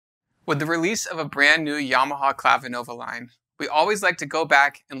With the release of a brand new Yamaha Clavinova line, we always like to go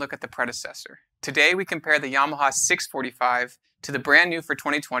back and look at the predecessor. Today we compare the Yamaha 645 to the brand new for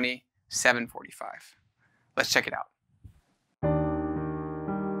 2020 745. Let's check it out.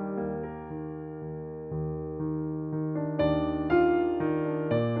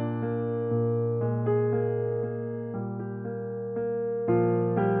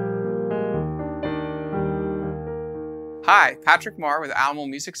 Hi, Patrick Marr with Alamo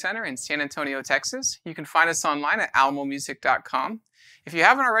Music Center in San Antonio, Texas. You can find us online at alamomusic.com. If you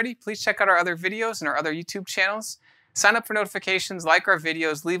haven't already, please check out our other videos and our other YouTube channels. Sign up for notifications, like our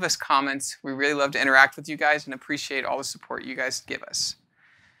videos, leave us comments. We really love to interact with you guys and appreciate all the support you guys give us.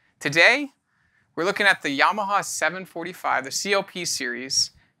 Today, we're looking at the Yamaha 745, the CLP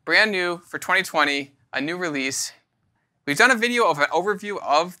series, brand new for 2020, a new release. We've done a video of an overview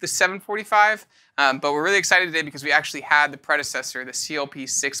of the 745, but we're really excited today because we actually had the predecessor, the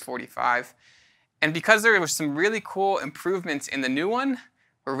CLP-645. And because there was some really cool improvements in the new one,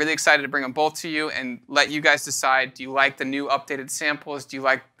 we're really excited to bring them both to you and let you guys decide, do you like the new updated samples? Do you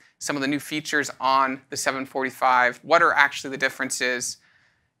like some of the new features on the 745? What are actually the differences?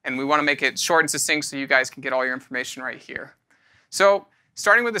 And we want to make it short and succinct so you guys can get all your information right here. So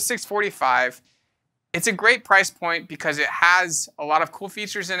starting with the 645, it's a great price point because it has a lot of cool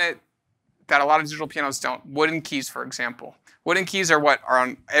features in it that a lot of digital pianos don't. Wooden keys, for example. Wooden keys are what are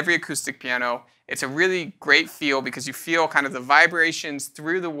on every acoustic piano. It's a really great feel because you feel kind of the vibrations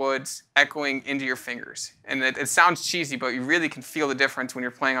through the woods echoing into your fingers. And it sounds cheesy, but you really can feel the difference when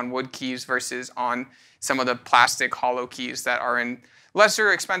you're playing on wood keys versus on some of the plastic hollow keys that are in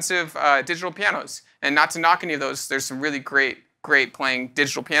lesser expensive digital pianos. And not to knock any of those, there's some really great playing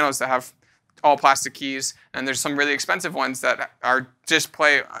digital pianos that have all plastic keys, and there's some really expensive ones that are just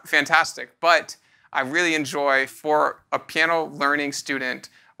play fantastic. But I really enjoy, for a piano learning student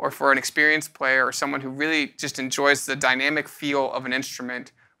or for an experienced player or someone who really just enjoys the dynamic feel of an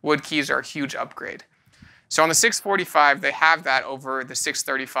instrument, wood keys are a huge upgrade. So on the 645, they have that over the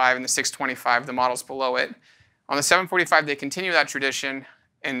 635 and the 625, the models below it. On the 745, they continue that tradition,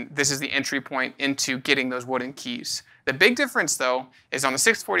 and this is the entry point into getting those wooden keys. The big difference, though, is on the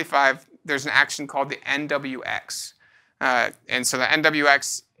 645, there's an action called the NWX. And so the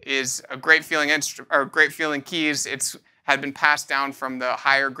NWX is a great feeling keys. It's had been passed down from the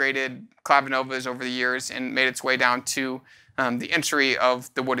higher graded Clavinovas over the years and made its way down to the entry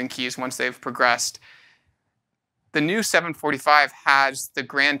of the wooden keys once they've progressed. The new 745 has the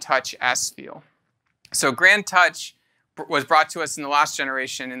Grand Touch S feel. So Grand Touch was brought to us in the last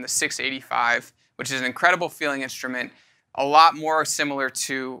generation in the 685, which is an incredible feeling instrument, a lot more similar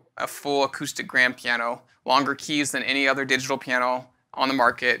to a full acoustic grand piano, longer keys than any other digital piano on the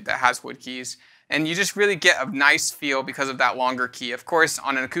market that has wood keys. And you just really get a nice feel because of that longer key. Of course,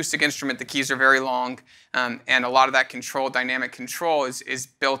 on an acoustic instrument, the keys are very long, and a lot of that control, dynamic control, is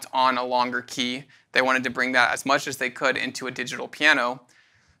built on a longer key. They wanted to bring that as much as they could into a digital piano.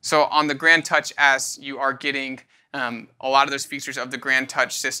 So on the Grand Touch S, you are getting a lot of those features of the Grand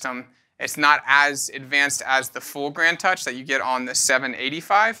Touch system. It's not as advanced as the full Grand Touch that you get on the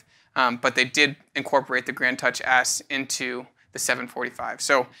 785, but they did incorporate the Grand Touch S into the 745.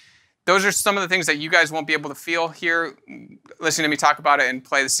 So those are some of the things that you guys won't be able to feel here listening to me talk about it and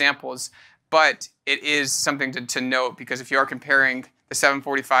play the samples, but it is something to note, because if you are comparing the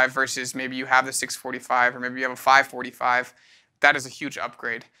 745 versus maybe you have the 645 or maybe you have a 545, that is a huge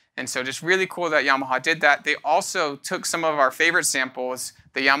upgrade. And so just really cool that Yamaha did that. They also took some of our favorite samples,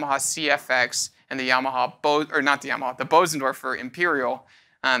 the Yamaha CFX and the the Bösendorfer Imperial,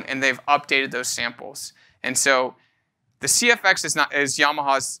 and they've updated those samples. And so the CFX is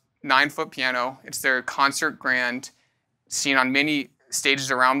Yamaha's 9-foot piano. It's their concert grand, seen on many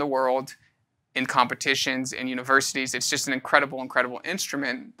stages around the world, in competitions, in universities. It's just an incredible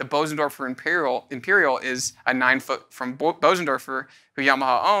instrument. The Bösendorfer Imperial is a 9-foot from Bösendorfer, who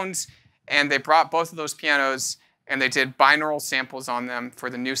Yamaha owns, and they brought both of those pianos and they did binaural samples on them for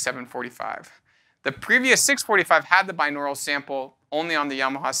the new 745. The previous 645 had the binaural sample only on the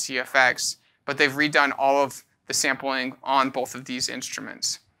Yamaha CFX, but they've redone all of the sampling on both of these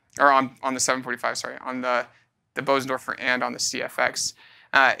instruments, or on the 745, sorry, on the Bösendorfer and on the CFX.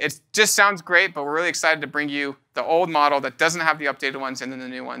 It just sounds great, but we're really excited to bring you the old model that doesn't have the updated ones and then the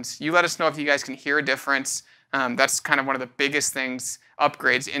new ones. You let us know if you guys can hear a difference. That's kind of one of the biggest things,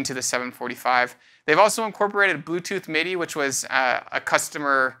 upgrades into the 745. They've also incorporated Bluetooth MIDI, which was a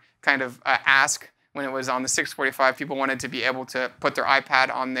customer kind of ask when it was on the 645. People wanted to be able to put their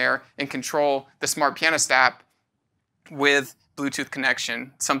iPad on there and control the Smart Pianist app with Bluetooth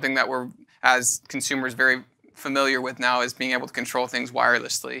connection, something that we're, as consumers, very familiar with now is being able to control things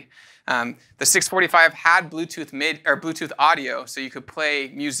wirelessly. The 645 had Bluetooth MIDI or Bluetooth audio, so you could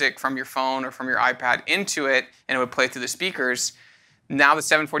play music from your phone or from your iPad into it, and it would play through the speakers. Now the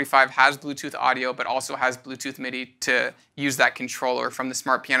 745 has Bluetooth audio, but also has Bluetooth MIDI to use that controller from the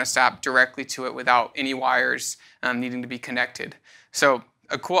Smart Pianist app directly to it without any wires needing to be connected. So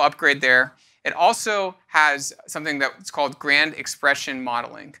a cool upgrade there. It also has something that's called grand expression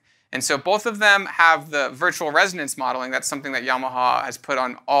modeling. And so both of them have the virtual resonance modeling. That's something that Yamaha has put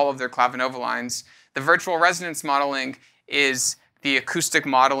on all of their Clavinova lines. The virtual resonance modeling is the acoustic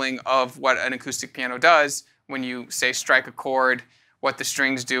modeling of what an acoustic piano does when you, say, strike a chord, what the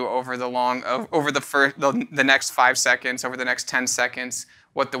strings do over the next 5 seconds, over the next 10 seconds,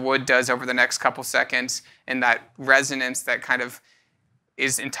 what the wood does over the next couple seconds, and that resonance that kind of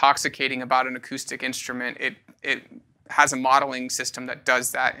is intoxicating about an acoustic instrument. It has a modeling system that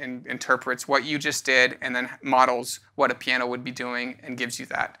does that and interprets what you just did and then models what a piano would be doing and gives you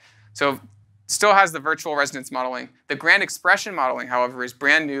that. So still has the virtual resonance modeling. The grand expression modeling, however, is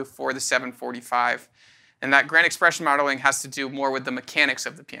brand new for the 745. And that grand expression modeling has to do more with the mechanics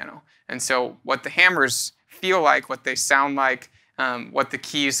of the piano. And so what the hammers feel like, what they sound like, what the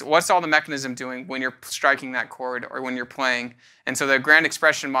keys, what's all the mechanism doing when you're striking that chord or when you're playing. And so the grand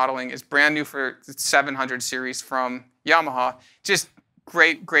expression modeling is brand new for the 700 series from Yamaha. Just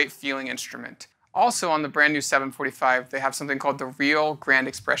great, great feeling instrument. Also on the brand new 745, they have something called the Real Grand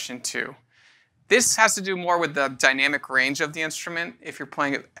Expression 2. This has to do more with the dynamic range of the instrument. If you're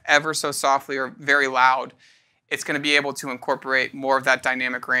playing it ever so softly or very loud, it's going to be able to incorporate more of that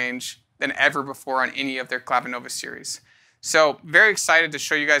dynamic range than ever before on any of their Clavinova series. So very excited to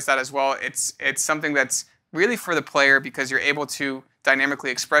show you guys that as well. It's something that's really for the player because you're able to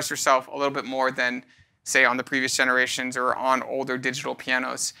dynamically express yourself a little bit more than, say, on the previous generations or on older digital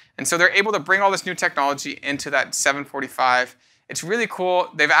pianos. And so they're able to bring all this new technology into that 745. It's really cool.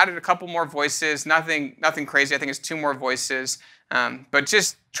 They've added a couple more voices, nothing crazy. I think it's 2 more voices, but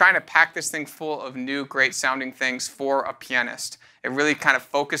just trying to pack this thing full of new, great sounding things for a pianist. It really kind of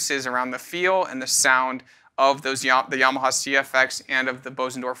focuses around the feel and the sound of those the Yamaha CFX and of the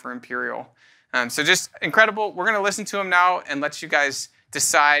Bösendorfer Imperial. So just incredible. We're going to listen to them now and let you guys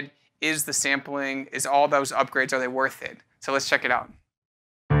decide, is the sampling, is all those upgrades, are they worth it? So let's check it out.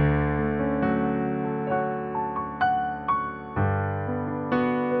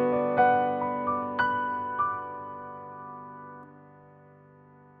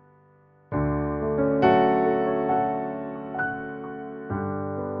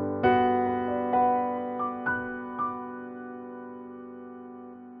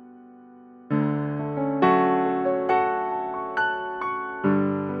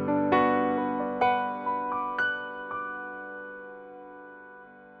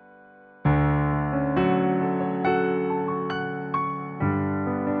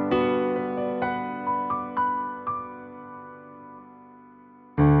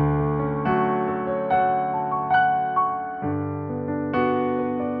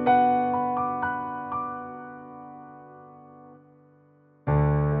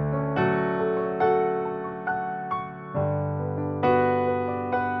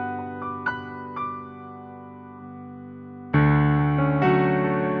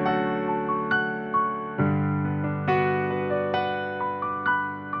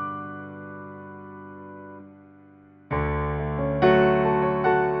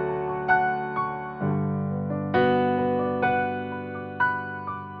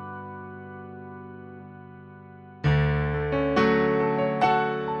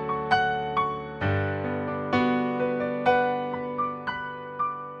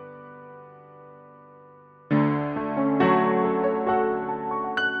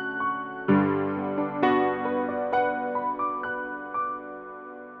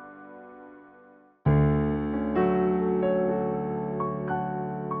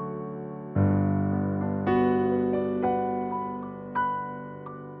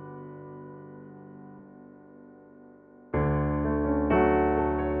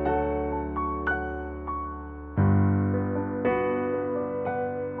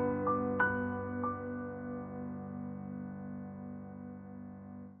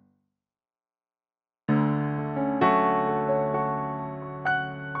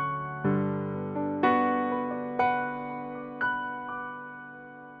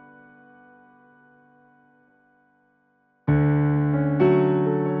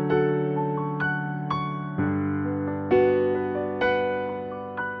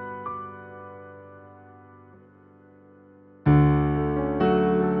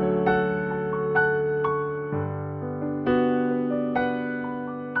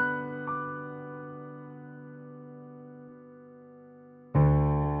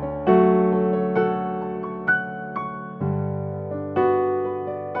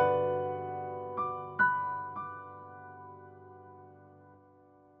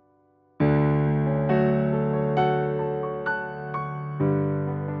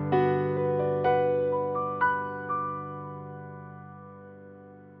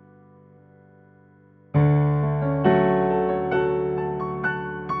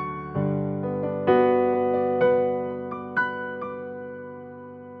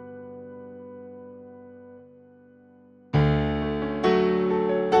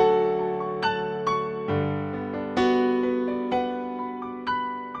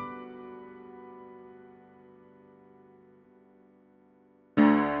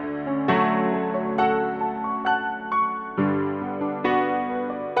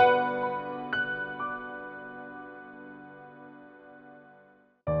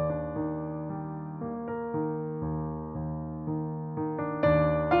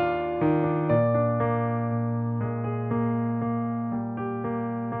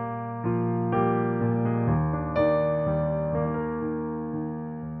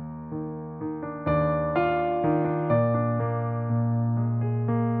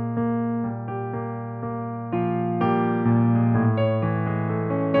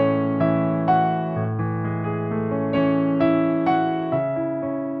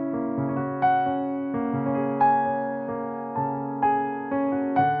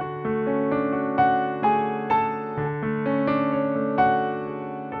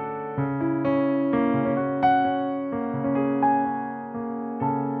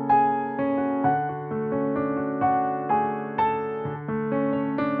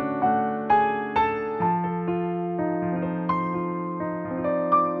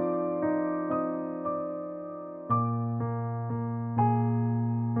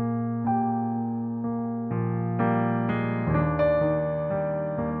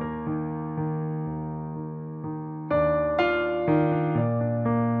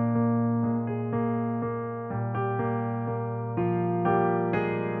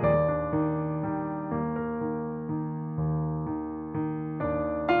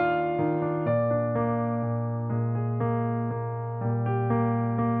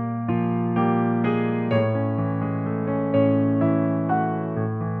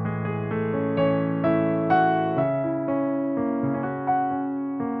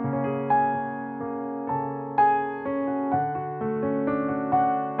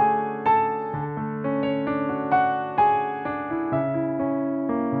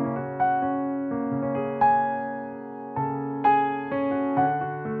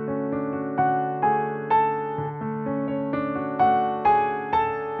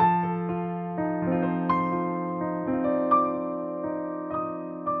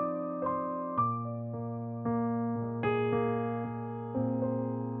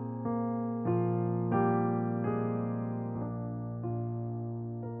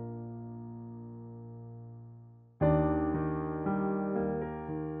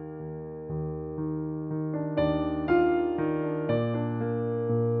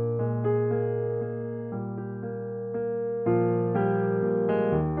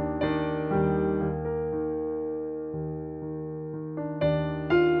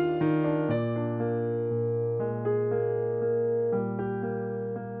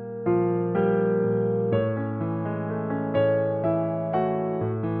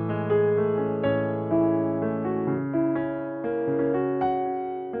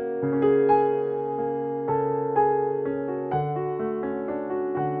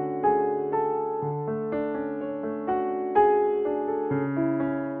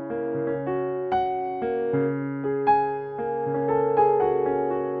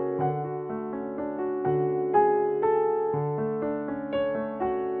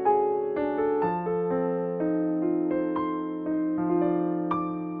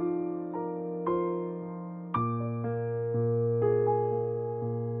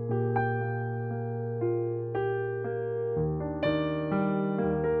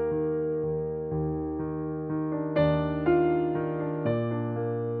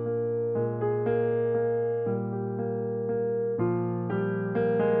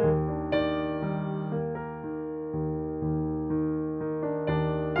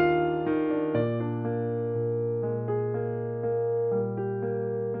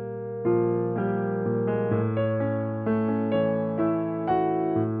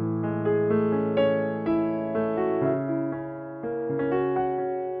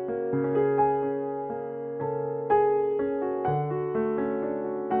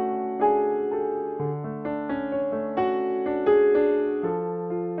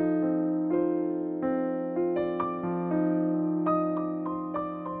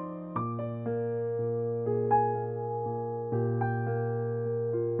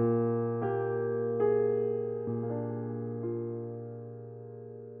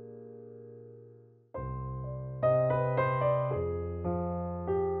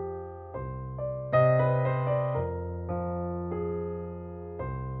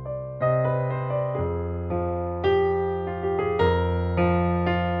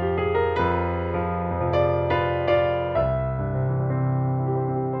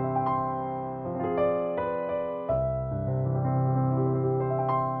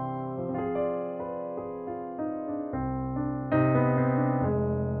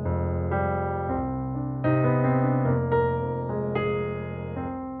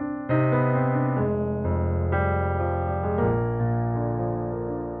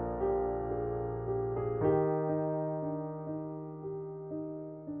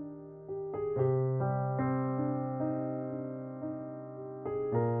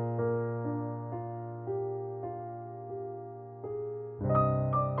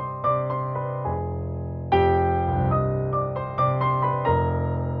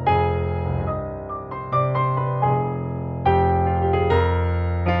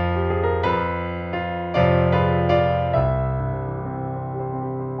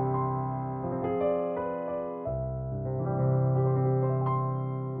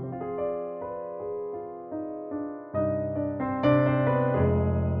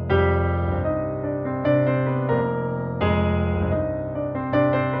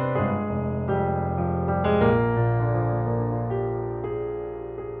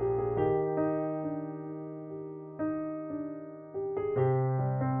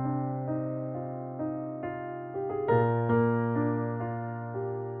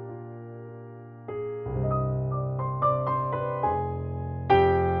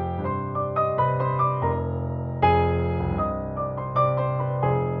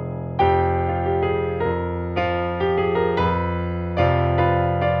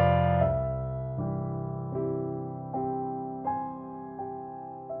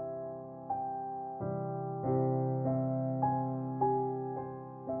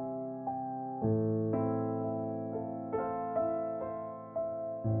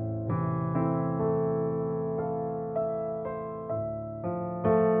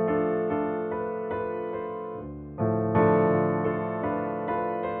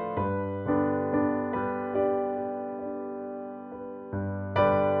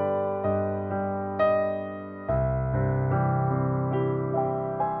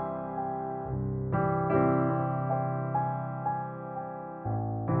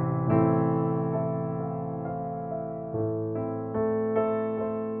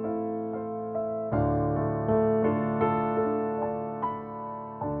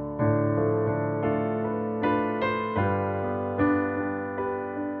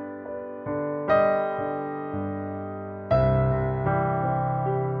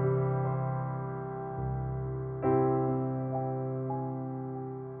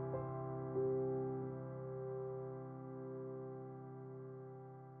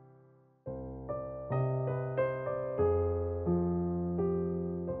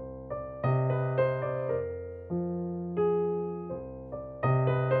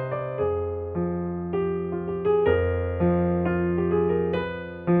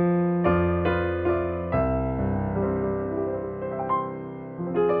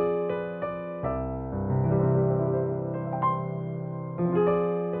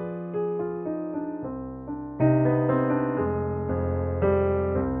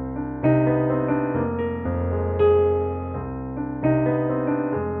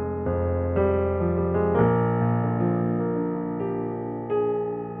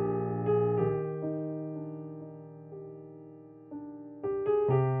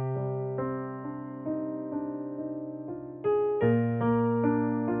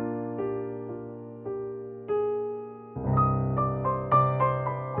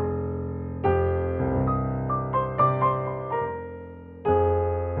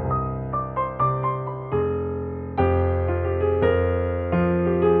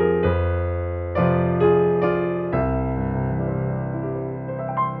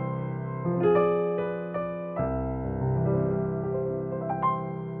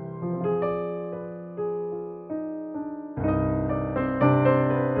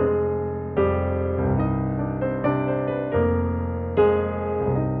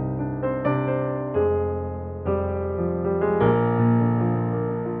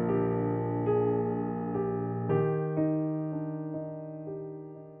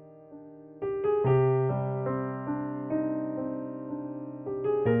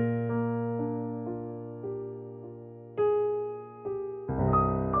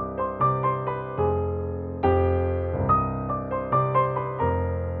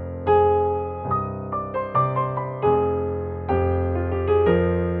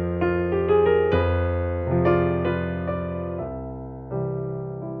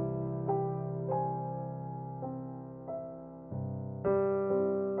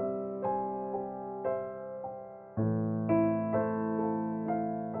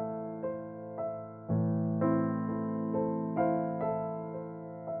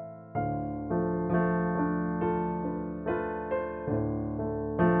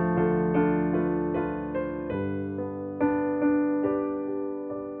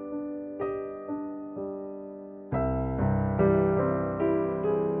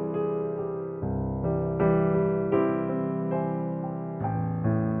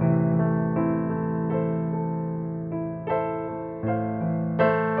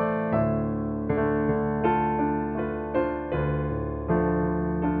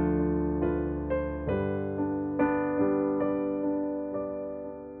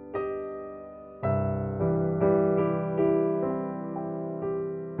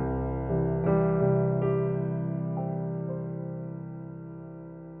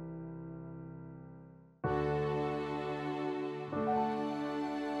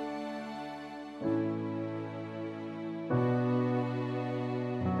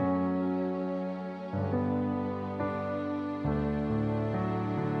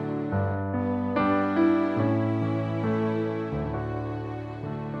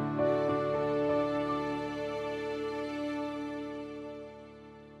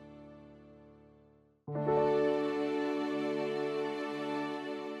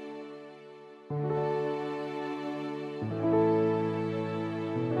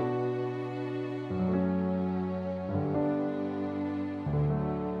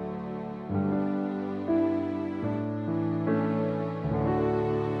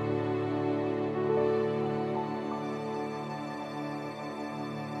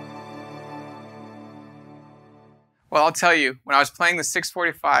 Well, I'll tell you, when I was playing the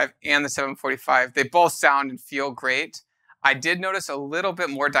 645 and the 745, they both sound and feel great. I did notice a little bit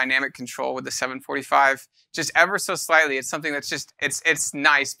more dynamic control with the 745, just ever so slightly. It's something that's just, it's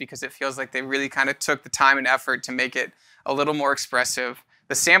nice because it feels like they really kind of took the time and effort to make it a little more expressive.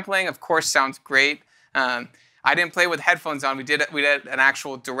 The sampling, of course, sounds great. I didn't play with headphones on. We did an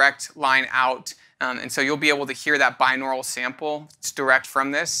actual direct line out, and so you'll be able to hear that binaural sample. It's direct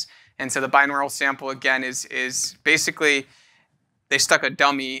from this. And so the binaural sample, again, is basically they stuck a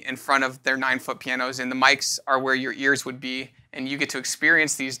dummy in front of their 9-foot pianos, and the mics are where your ears would be, and you get to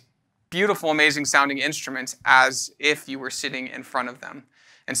experience these beautiful, amazing sounding instruments as if you were sitting in front of them.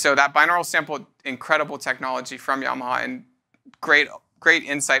 And so that binaural sample, incredible technology from Yamaha, and great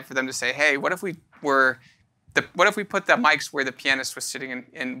insight for them to say, hey, what if we put the mics where the pianist was sitting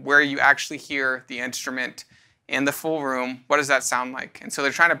and where you actually hear the instrument in the full room, what does that sound like? And so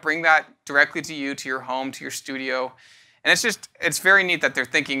they're trying to bring that directly to you, to your home, to your studio. And it's very neat that they're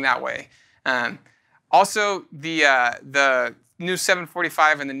thinking that way. Also, the new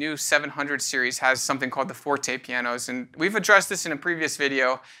 745 and the new 700 series has something called the fortepianos. And we've addressed this in a previous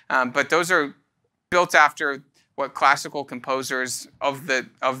video, but those are built after what classical composers of the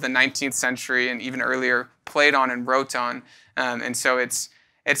 19th century and even earlier played on and wrote on. And so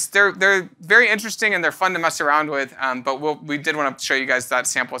they're very interesting and they're fun to mess around with, but we did want to show you guys that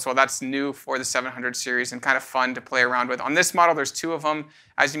sample as well. That's new for the 700 series and kind of fun to play around with. On this model, there's 2 of them.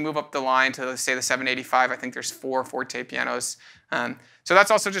 As you move up the line to, say, the 785, I think there's 4 fortepianos. So that's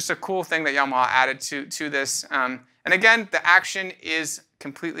also just a cool thing that Yamaha added to this. And again, the action is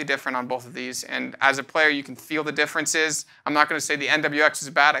completely different on both of these. And as a player, you can feel the differences. I'm not going to say the NWX was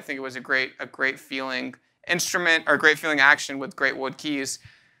bad. I think it was a great feeling instrument, or great feeling action with great wood keys.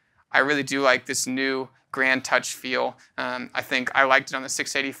 I really do like this new grand touch feel. I think I liked it on the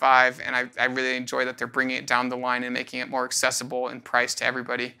 685, and I really enjoy that they're bringing it down the line and making it more accessible and priced to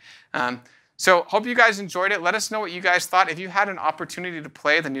everybody. So hope you guys enjoyed it. Let us know what you guys thought. If you had an opportunity to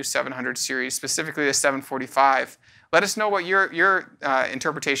play the new 700 series, specifically the 745, let us know what your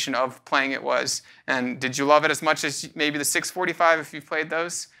interpretation of playing it was. And did you love it as much as maybe the 645 if you've played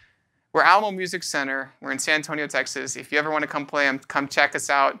those? We're Alamo Music Center. We're in San Antonio, Texas. If you ever want to come play, come check us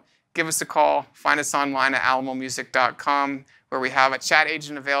out. Give us a call. Find us online at alamomusic.com, where we have a chat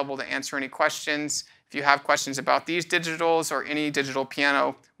agent available to answer any questions. If you have questions about these digitals or any digital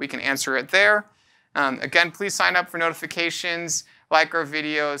piano, we can answer it there. Again, please sign up for notifications, like our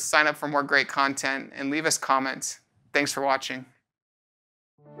videos, sign up for more great content, and leave us comments. Thanks for watching.